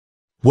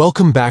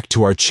Welcome back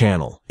to our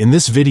channel. In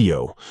this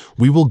video,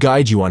 we will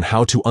guide you on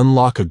how to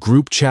unlock a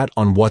group chat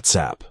on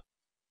WhatsApp.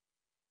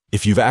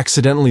 If you've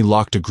accidentally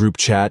locked a group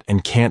chat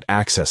and can't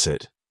access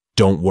it,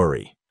 don't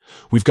worry.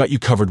 We've got you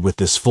covered with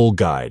this full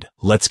guide.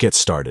 Let's get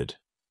started.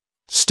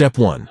 Step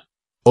 1.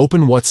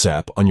 Open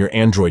WhatsApp on your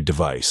Android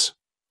device.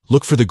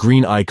 Look for the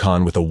green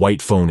icon with a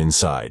white phone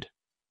inside.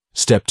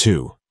 Step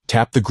 2.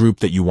 Tap the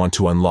group that you want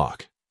to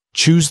unlock.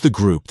 Choose the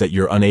group that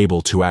you're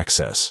unable to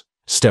access.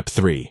 Step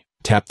 3.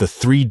 Tap the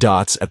 3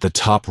 dots at the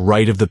top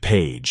right of the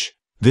page.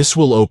 This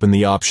will open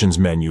the options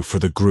menu for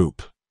the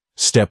group.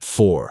 Step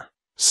 4.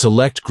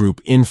 Select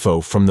group info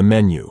from the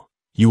menu.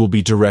 You will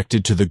be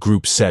directed to the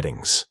group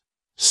settings.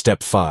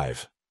 Step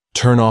 5.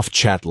 Turn off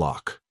chat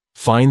lock.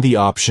 Find the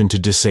option to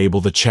disable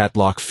the chat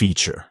lock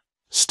feature.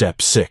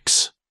 Step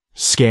 6.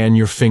 Scan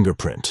your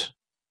fingerprint.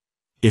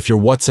 If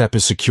your WhatsApp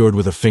is secured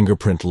with a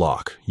fingerprint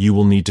lock, you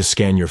will need to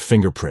scan your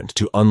fingerprint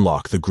to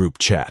unlock the group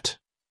chat.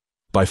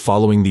 By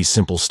following these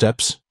simple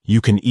steps, you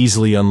can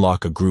easily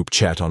unlock a group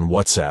chat on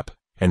WhatsApp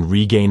and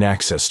regain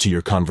access to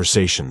your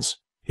conversations.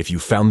 If you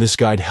found this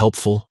guide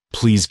helpful,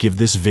 please give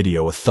this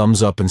video a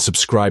thumbs up and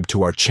subscribe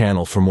to our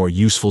channel for more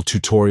useful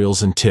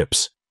tutorials and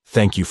tips.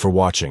 Thank you for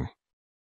watching.